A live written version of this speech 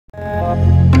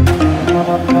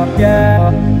What's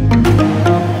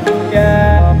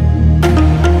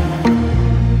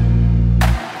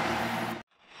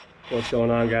going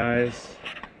on, guys?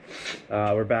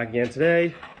 We're back again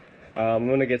today. I'm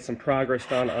going to get some progress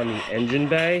done on the engine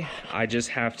bay. I just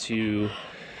have to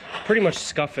pretty much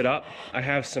scuff it up. I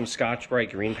have some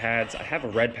Scotch-Brite green pads. I have a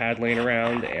red pad laying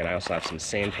around, and I also have some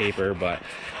sandpaper, but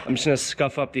I'm just going to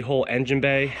scuff up the whole engine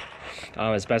bay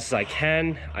as best as I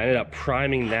can. I ended up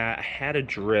priming that. I had a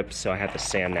drip, so I had to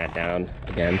sand that down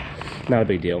again. Not a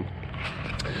big deal.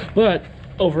 But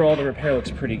overall, the repair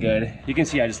looks pretty good. You can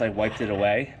see I just like wiped it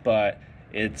away, but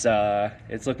it's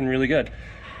looking really good.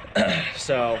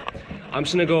 So I'm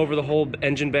just gonna go over the whole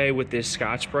engine bay with this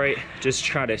Scotch-Brite, just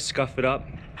try to scuff it up.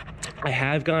 I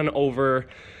have gone over,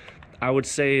 I would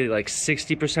say like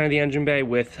 60% of the engine bay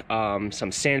with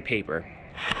some sandpaper.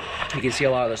 You can see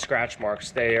a lot of the scratch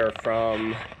marks. They are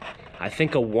from, I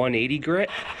think, a 180 grit.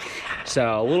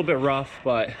 So a little bit rough,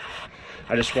 but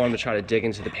I just wanted to try to dig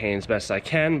into the paint as best I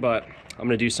can. But I'm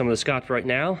gonna do some of the Scotch right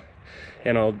now,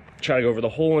 and I'll try to go over the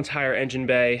whole entire engine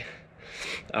bay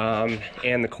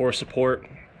and the core support.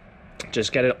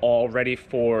 Just get it all ready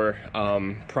for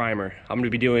primer. I'm gonna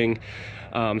be doing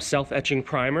self-etching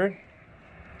primer.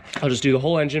 I'll just do the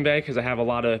whole engine bay because I have a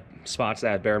lot of spots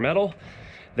that have bare metal.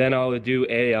 Then I'll do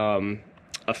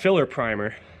a filler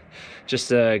primer just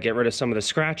to get rid of some of the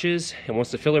scratches. And once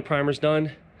the filler primer's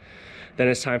done, then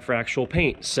it's time for actual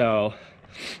paint. So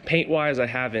paint-wise, I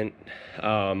haven't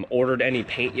ordered any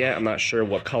paint yet. I'm not sure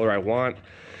what color I want.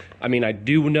 I mean, I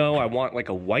do know I want like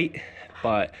a white,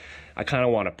 but I kind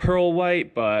of want a pearl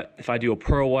white. But if I do a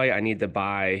pearl white, I need to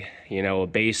buy, you know, a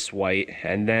base white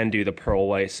and then do the pearl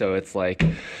white. So it's like,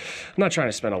 I'm not trying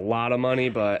to spend a lot of money,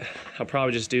 but I'll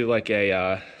probably just do like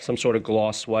a some sort of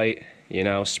gloss white, you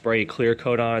know, spray clear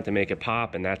coat on it to make it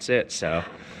pop, and that's it. So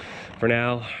for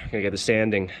now, I'm gonna get the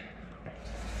sanding.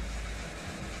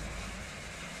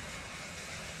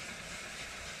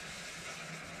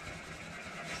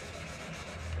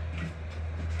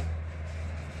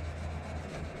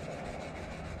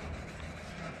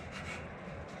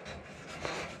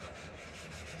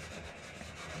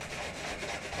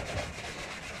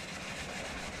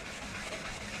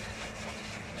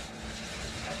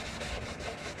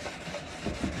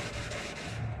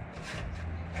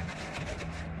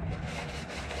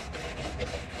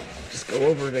 Go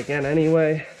over it again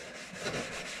anyway.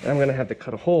 I'm gonna have to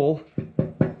cut a hole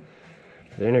for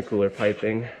the intercooler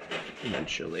piping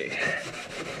eventually.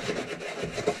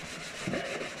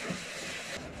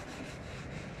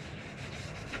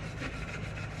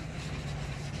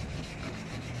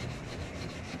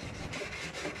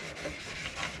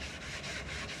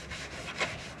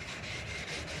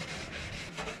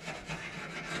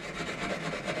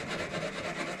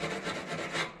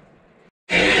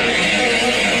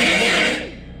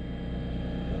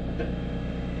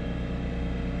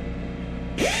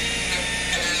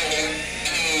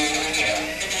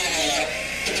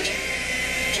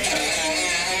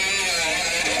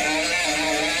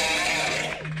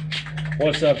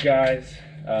 What's up, guys?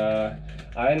 I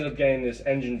ended up getting this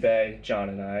engine bay. John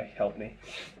and I helped me.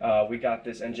 We got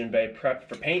this engine bay prepped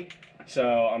for paint.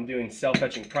 So I'm doing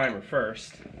self-etching primer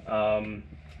first.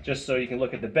 Just so you can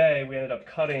look at the bay, we ended up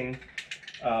cutting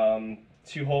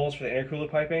 2 holes for the intercooler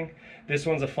piping. This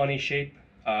one's a funny shape.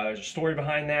 There's a story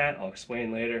behind that. I'll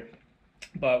explain later.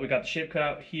 But we got the shape cut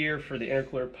out here for the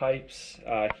intercooler pipes,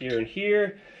 here and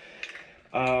here.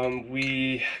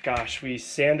 We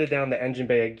sanded down the engine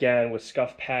bay again with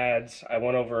scuff pads. I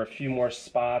went over a few more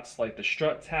spots like the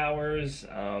strut towers. We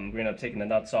ended up taking the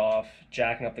nuts off,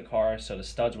 jacking up the car so the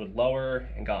studs would lower,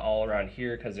 and got all around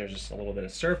here because there's just a little bit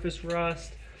of surface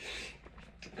rust.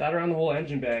 Got around the whole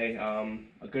engine bay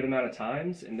a good amount of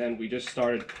times, and then we just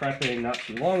started prepping not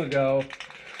too long ago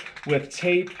with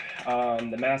tape,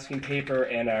 the masking paper,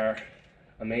 and our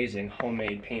amazing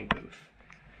homemade paint booth.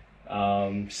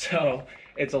 So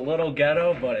it's a little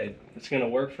ghetto, but it's gonna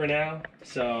work for now.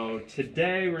 So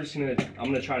today I'm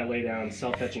gonna try to lay down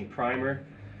self-etching primer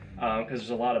because there's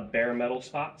a lot of bare metal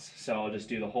spots. So I'll just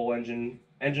do the whole engine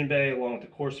bay along with the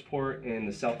core support and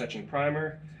the self-etching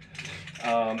primer.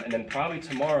 And then probably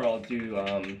tomorrow I'll do,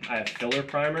 I have filler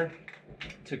primer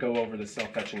to go over the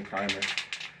self-etching primer.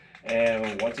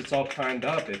 And once it's all primed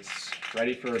up, it's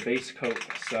ready for a base coat.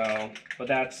 So, but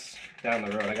that's down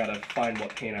the road. I gotta find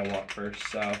what paint I want first.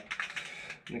 So I'm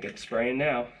gonna get spraying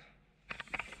now.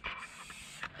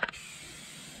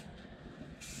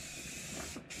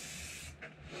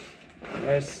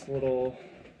 Nice little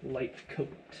light coat.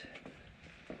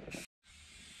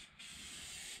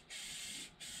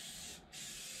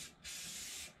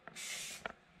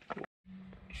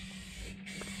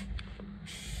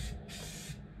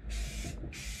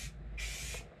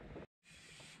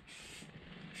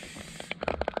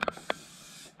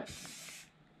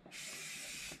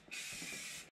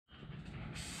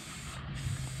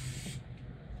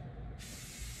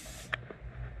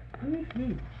 We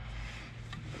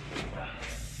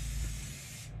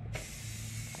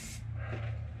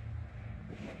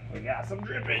got some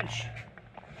drippage.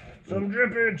 Some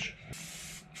drippage.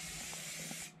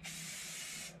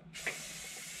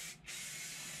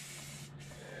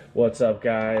 What's up,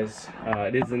 guys?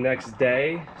 It is the next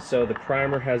day, so the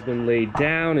primer has been laid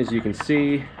down. As you can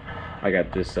see, I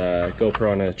got this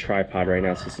GoPro on a tripod right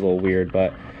now, so it's a little weird,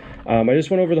 but I just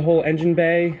went over the whole engine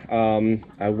bay.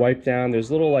 I wiped down,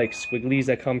 there's little like squigglies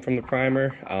that come from the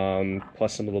primer,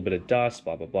 plus some little bit of dust,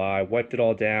 blah, blah, blah. I wiped it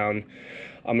all down.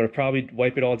 I'm gonna probably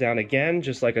wipe it all down again,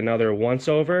 just like another once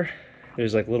over.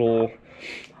 There's like little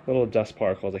dust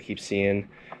particles I keep seeing.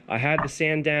 I had to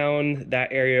sand down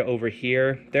that area over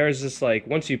here. There's this, like,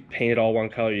 once you paint it all one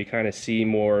color, you kind of see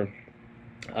more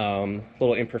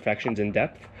little imperfections in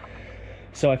depth.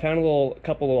 So I found a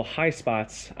couple little high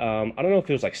spots. I don't know if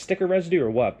it was like sticker residue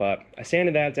or what, but I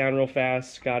sanded that down real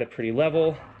fast, got it pretty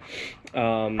level.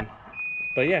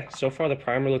 But yeah, so far the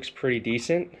primer looks pretty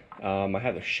decent. I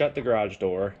had to shut the garage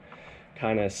door,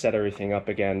 kind of set everything up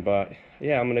again, but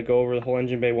yeah, I'm gonna go over the whole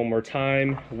engine bay one more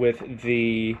time with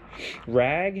the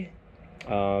rag,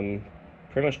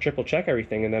 pretty much triple check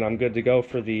everything, and then I'm good to go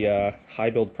for the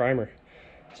high build primer.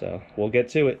 So we'll get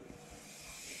to it.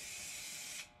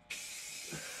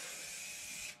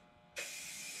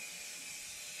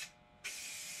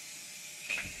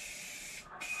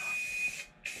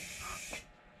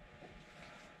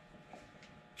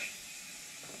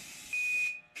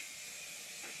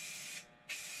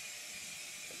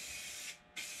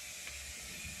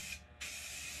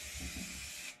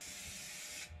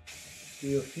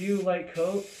 Do a few light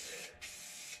coats.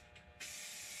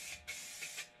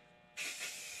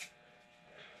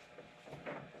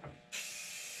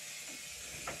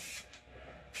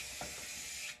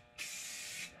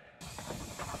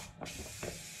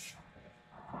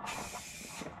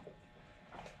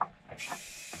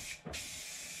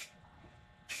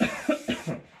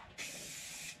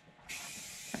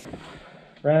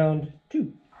 Round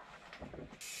 2.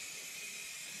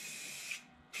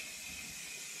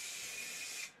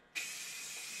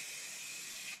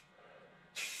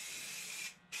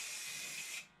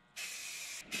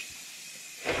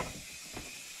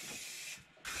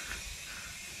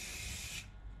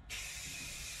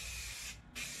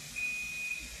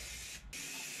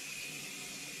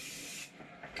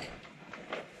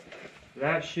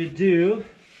 That should do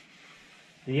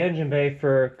the engine bay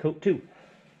for coat 2.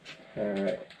 All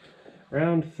right,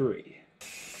 round 3.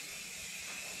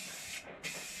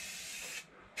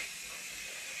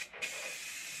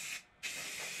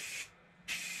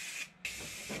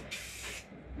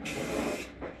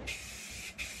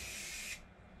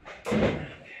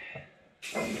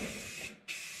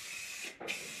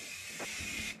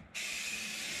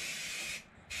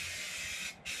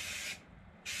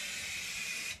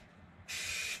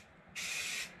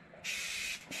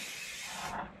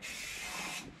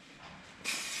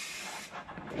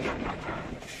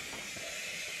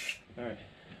 All right,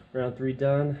 round 3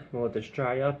 done. I'm gonna let this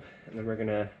dry up, and then we're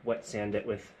gonna wet sand it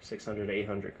with 600 to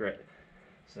 800 grit.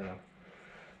 So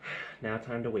now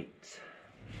time to wait.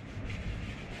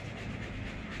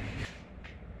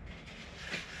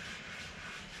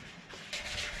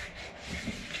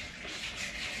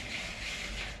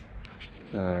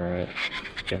 All right,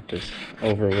 get this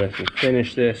over with and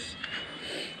finish this.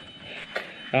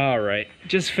 All right,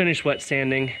 just finished wet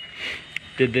sanding.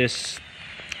 Did this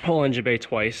whole engine bay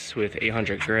twice with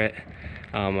 800 grit.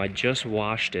 I just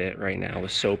washed it right now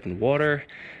with soap and water,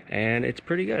 and it's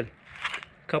pretty good.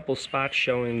 A couple spots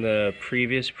showing the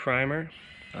previous primer,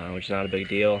 which is not a big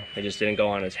deal. It just didn't go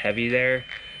on as heavy there,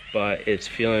 but it's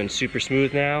feeling super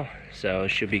smooth now, so it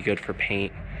should be good for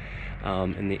paint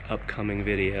in the upcoming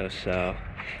video. So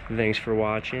thanks for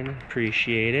watching,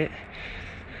 appreciate it,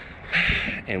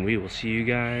 and we will see you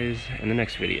guys in the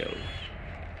next video.